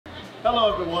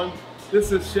Hello everyone,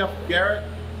 this is Chef Garrett.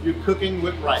 You're cooking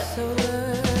with Wright. So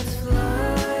let's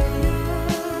fly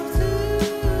to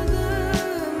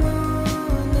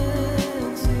the moon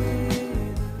and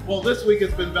see. Well, this week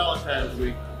has been Valentine's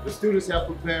week. The students have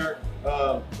prepared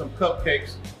some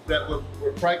cupcakes that we're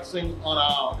practicing on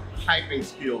our typing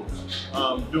skills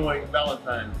during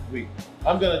Valentine's week.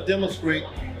 I'm going to demonstrate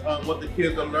what the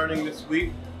kids are learning this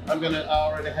week. I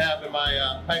already have in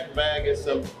my paper bag is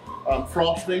some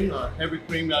frosting, heavy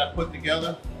cream that I put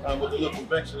together with a little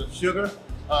convection of sugar.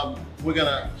 We're going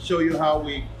to show you how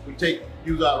we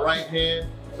use our right hand,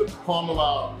 the palm of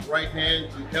our right hand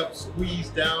to help squeeze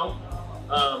down.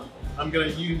 I'm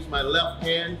going to use my left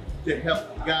hand to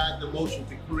help guide the motion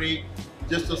to create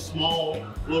just a small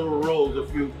little rose.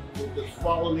 If you just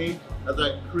follow me as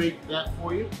I create that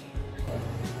for you.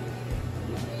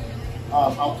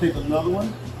 I'll take another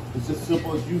one. It's as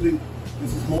simple as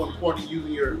this is more important,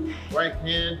 using your right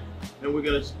hand, and we're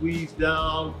gonna squeeze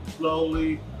down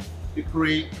slowly to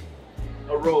create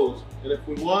a rose. And if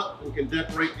we want, we can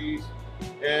decorate these,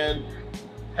 and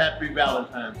happy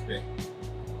Valentine's Day.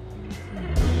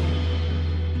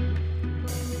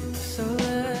 So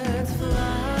let's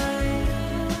fly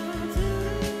to the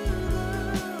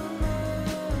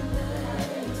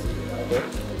moon.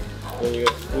 Then you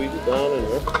gotta squeeze it down in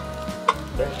there.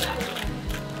 Okay.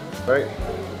 All right.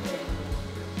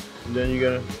 And then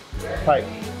you're gonna type.